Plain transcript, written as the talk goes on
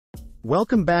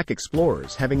Welcome back,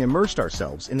 explorers, having immersed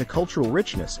ourselves in the cultural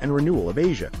richness and renewal of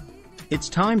Asia. It's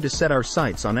time to set our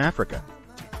sights on Africa.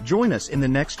 Join us in the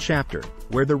next chapter,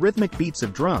 where the rhythmic beats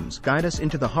of drums guide us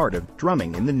into the heart of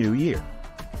drumming in the new year.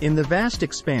 In the vast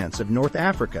expanse of North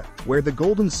Africa, where the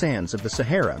golden sands of the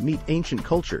Sahara meet ancient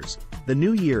cultures, the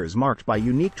new year is marked by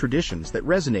unique traditions that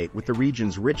resonate with the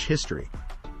region's rich history.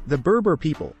 The Berber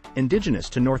people, indigenous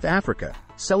to North Africa,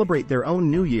 celebrate their own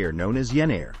new year known as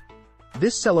Yenair.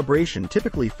 This celebration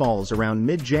typically falls around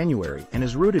mid-January and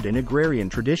is rooted in agrarian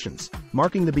traditions,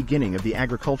 marking the beginning of the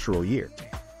agricultural year.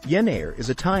 Yenair is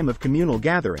a time of communal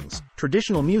gatherings,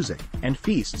 traditional music, and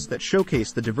feasts that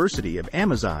showcase the diversity of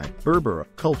Amazigh, Berber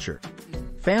culture.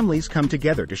 Families come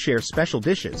together to share special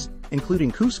dishes,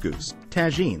 including couscous,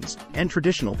 tagines, and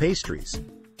traditional pastries.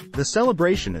 The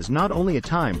celebration is not only a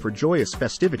time for joyous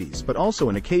festivities but also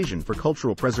an occasion for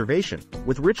cultural preservation,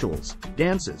 with rituals,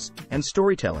 dances, and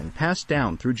storytelling passed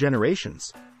down through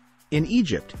generations. In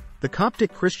Egypt, the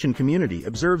Coptic Christian community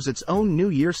observes its own New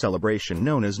Year celebration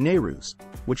known as Nowruz,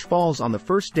 which falls on the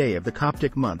first day of the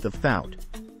Coptic month of Thout.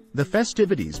 The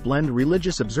festivities blend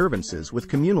religious observances with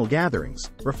communal gatherings,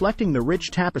 reflecting the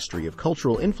rich tapestry of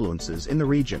cultural influences in the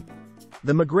region.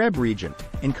 The Maghreb region,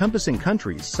 encompassing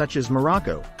countries such as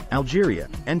Morocco, Algeria,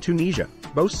 and Tunisia,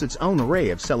 boasts its own array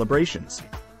of celebrations.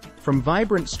 From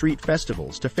vibrant street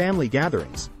festivals to family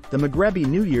gatherings, the Maghrebi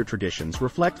New Year traditions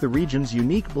reflect the region's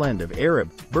unique blend of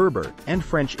Arab, Berber, and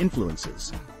French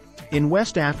influences. In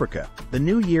West Africa, the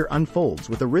New Year unfolds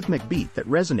with a rhythmic beat that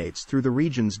resonates through the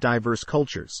region's diverse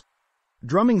cultures.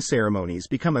 Drumming ceremonies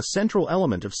become a central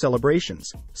element of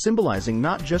celebrations, symbolizing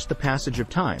not just the passage of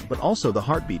time but also the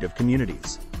heartbeat of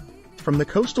communities. From the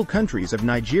coastal countries of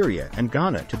Nigeria and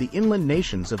Ghana to the inland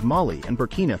nations of Mali and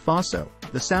Burkina Faso,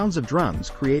 the sounds of drums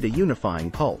create a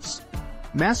unifying pulse.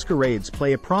 Masquerades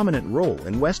play a prominent role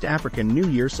in West African New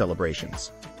Year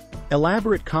celebrations.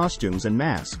 Elaborate costumes and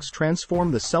masks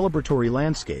transform the celebratory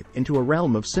landscape into a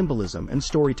realm of symbolism and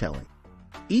storytelling.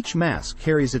 Each mask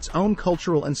carries its own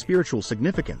cultural and spiritual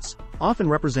significance, often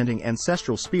representing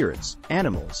ancestral spirits,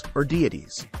 animals, or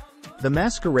deities. The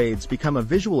masquerades become a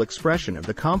visual expression of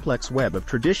the complex web of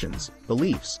traditions,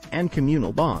 beliefs, and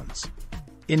communal bonds.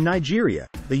 In Nigeria,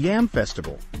 the Yam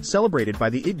Festival, celebrated by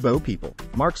the Igbo people,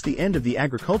 marks the end of the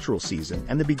agricultural season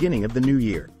and the beginning of the new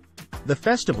year. The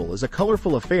festival is a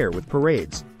colorful affair with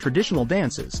parades, traditional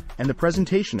dances, and the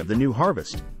presentation of the new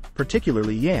harvest,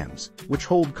 particularly yams, which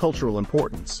hold cultural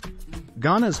importance.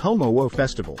 Ghana's Homowo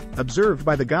Festival, observed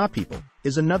by the Ga people,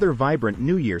 is another vibrant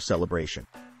New Year celebration.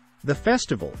 The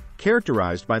festival,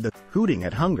 characterized by the hooting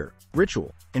at hunger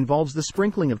ritual, involves the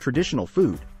sprinkling of traditional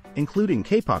food, including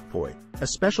kapokpoi, a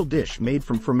special dish made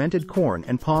from fermented corn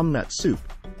and palm nut soup,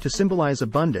 to symbolize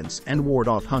abundance and ward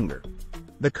off hunger.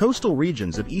 The coastal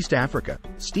regions of East Africa,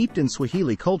 steeped in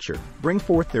Swahili culture, bring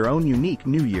forth their own unique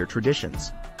New Year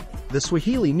traditions. The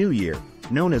Swahili New Year,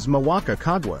 known as Mwaka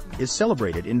Kagwa, is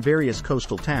celebrated in various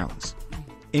coastal towns,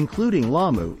 including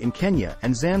Lamu in Kenya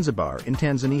and Zanzibar in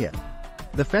Tanzania.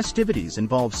 The festivities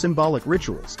involve symbolic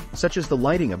rituals, such as the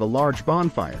lighting of a large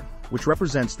bonfire, which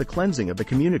represents the cleansing of the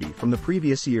community from the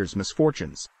previous year's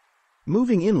misfortunes.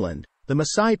 Moving inland, the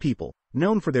Maasai people,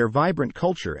 known for their vibrant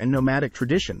culture and nomadic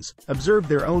traditions, observe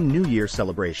their own New Year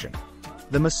celebration.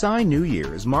 The Maasai New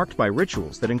Year is marked by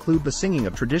rituals that include the singing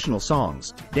of traditional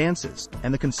songs, dances,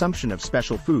 and the consumption of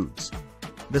special foods.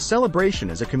 The celebration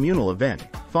is a communal event,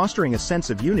 fostering a sense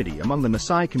of unity among the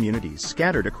Maasai communities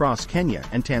scattered across Kenya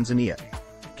and Tanzania.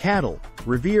 Cattle,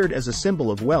 revered as a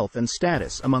symbol of wealth and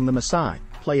status among the Maasai,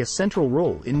 play a central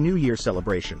role in New Year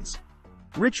celebrations.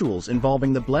 Rituals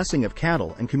involving the blessing of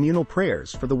cattle and communal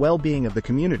prayers for the well-being of the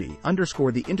community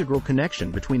underscore the integral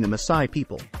connection between the Maasai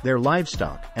people, their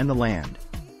livestock, and the land.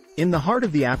 In the heart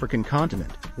of the African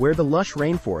continent, where the lush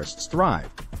rainforests thrive,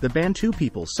 the Bantu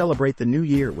people celebrate the new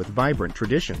year with vibrant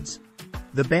traditions.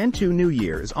 The Bantu New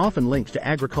Year is often linked to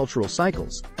agricultural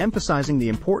cycles, emphasizing the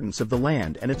importance of the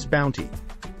land and its bounty.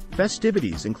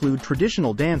 Festivities include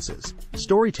traditional dances,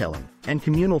 storytelling, and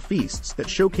communal feasts that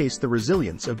showcase the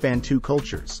resilience of Bantu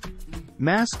cultures.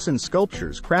 Masks and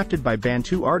sculptures crafted by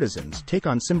Bantu artisans take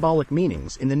on symbolic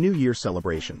meanings in the New Year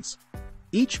celebrations.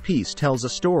 Each piece tells a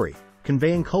story,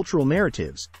 conveying cultural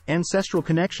narratives, ancestral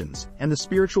connections, and the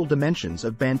spiritual dimensions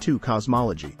of Bantu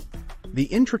cosmology. The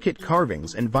intricate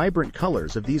carvings and vibrant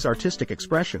colors of these artistic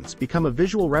expressions become a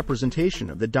visual representation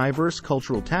of the diverse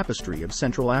cultural tapestry of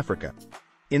Central Africa.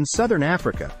 In southern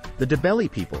Africa, the Ndebele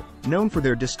people, known for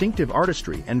their distinctive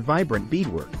artistry and vibrant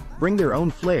beadwork, bring their own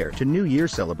flair to New Year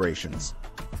celebrations.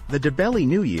 The Ndebele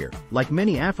New Year, like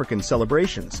many African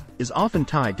celebrations, is often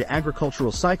tied to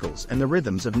agricultural cycles and the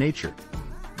rhythms of nature.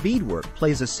 Beadwork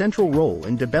plays a central role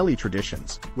in Ndebele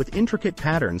traditions, with intricate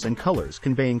patterns and colors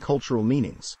conveying cultural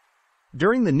meanings.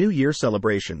 During the New Year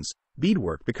celebrations,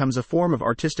 beadwork becomes a form of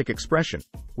artistic expression,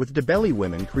 with Ndebele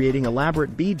women creating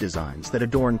elaborate bead designs that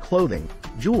adorn clothing,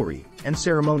 jewelry, and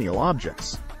ceremonial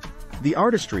objects. The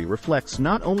artistry reflects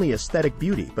not only aesthetic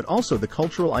beauty but also the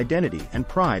cultural identity and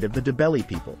pride of the Ndebele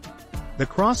people. The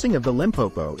crossing of the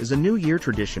Limpopo is a New Year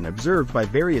tradition observed by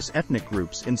various ethnic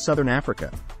groups in southern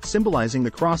Africa, symbolizing the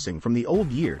crossing from the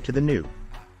old year to the new.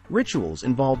 Rituals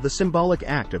involve the symbolic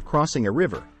act of crossing a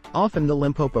river, often the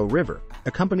Limpopo River,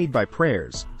 accompanied by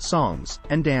prayers, songs,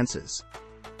 and dances.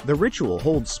 The ritual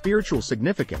holds spiritual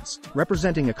significance,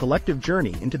 representing a collective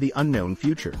journey into the unknown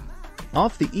future.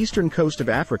 Off the eastern coast of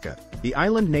Africa, the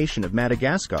island nation of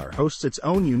Madagascar hosts its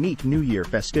own unique New Year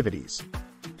festivities.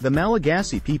 The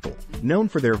Malagasy people, known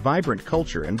for their vibrant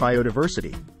culture and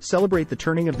biodiversity, celebrate the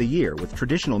turning of the year with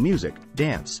traditional music,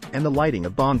 dance, and the lighting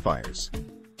of bonfires.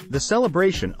 The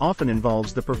celebration often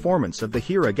involves the performance of the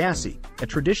Hira Gassi, a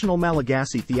traditional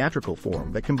Malagasy theatrical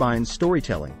form that combines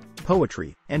storytelling,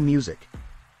 poetry, and music.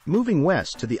 Moving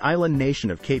west to the island nation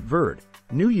of Cape Verde,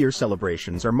 New Year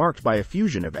celebrations are marked by a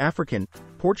fusion of African,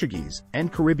 Portuguese,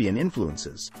 and Caribbean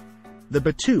influences. The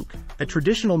batuque, a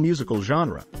traditional musical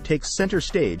genre, takes center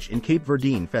stage in Cape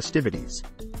Verdean festivities.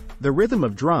 The rhythm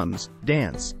of drums,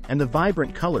 dance, and the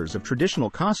vibrant colors of traditional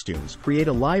costumes create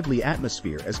a lively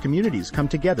atmosphere as communities come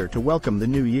together to welcome the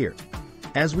new year.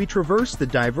 As we traverse the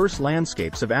diverse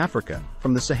landscapes of Africa,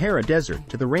 from the Sahara Desert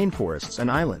to the rainforests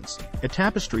and islands, a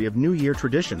tapestry of New Year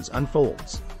traditions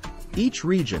unfolds. Each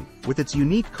region, with its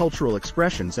unique cultural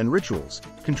expressions and rituals,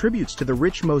 contributes to the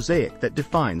rich mosaic that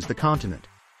defines the continent.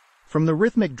 From the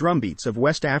rhythmic drumbeats of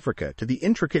West Africa to the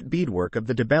intricate beadwork of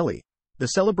the Ndebele, the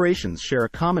celebrations share a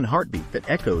common heartbeat that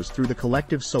echoes through the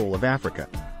collective soul of Africa.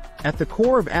 At the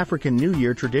core of African New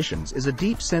Year traditions is a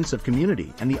deep sense of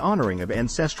community and the honoring of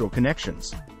ancestral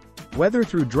connections. Whether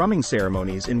through drumming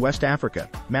ceremonies in West Africa,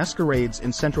 masquerades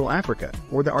in Central Africa,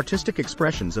 or the artistic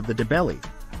expressions of the Ndebele,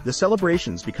 the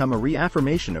celebrations become a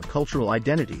reaffirmation of cultural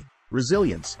identity,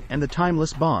 resilience, and the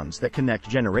timeless bonds that connect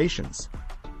generations.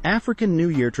 African New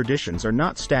Year traditions are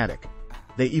not static.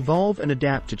 They evolve and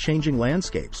adapt to changing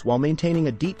landscapes while maintaining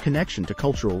a deep connection to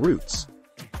cultural roots.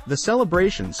 The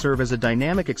celebrations serve as a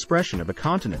dynamic expression of a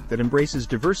continent that embraces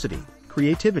diversity,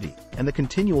 creativity, and the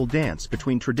continual dance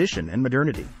between tradition and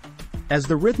modernity. As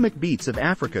the rhythmic beats of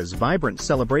Africa's vibrant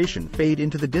celebration fade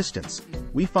into the distance,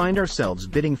 we find ourselves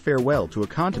bidding farewell to a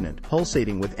continent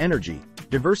pulsating with energy,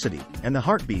 diversity, and the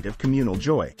heartbeat of communal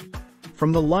joy.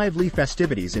 From the lively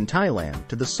festivities in Thailand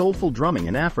to the soulful drumming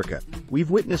in Africa, we've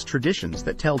witnessed traditions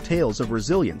that tell tales of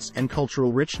resilience and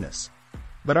cultural richness.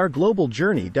 But our global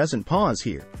journey doesn't pause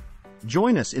here.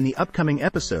 Join us in the upcoming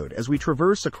episode as we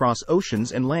traverse across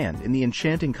oceans and land in the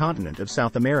enchanting continent of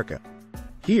South America.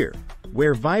 Here,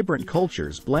 where vibrant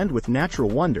cultures blend with natural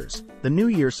wonders, the New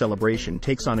Year celebration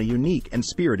takes on a unique and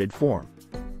spirited form.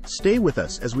 Stay with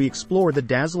us as we explore the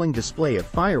dazzling display of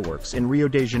fireworks in Rio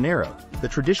de Janeiro, the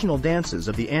traditional dances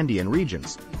of the Andean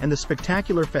regions, and the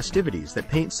spectacular festivities that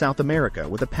paint South America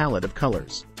with a palette of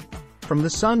colors. From the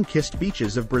sun-kissed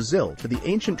beaches of Brazil to the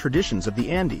ancient traditions of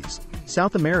the Andes,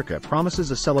 South America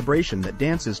promises a celebration that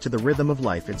dances to the rhythm of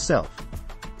life itself.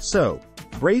 So,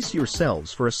 brace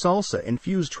yourselves for a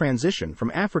salsa-infused transition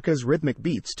from Africa's rhythmic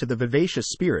beats to the vivacious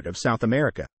spirit of South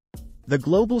America. The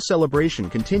global celebration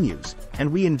continues,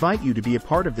 and we invite you to be a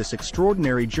part of this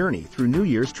extraordinary journey through New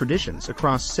Year's traditions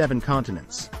across 7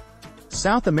 continents.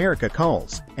 South America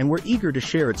calls, and we're eager to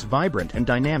share its vibrant and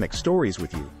dynamic stories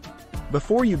with you.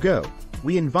 Before you go,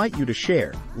 we invite you to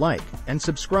share, like, and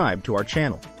subscribe to our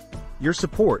channel. Your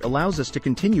support allows us to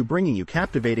continue bringing you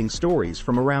captivating stories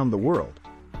from around the world.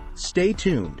 Stay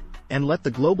tuned, and let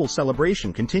the global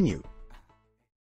celebration continue.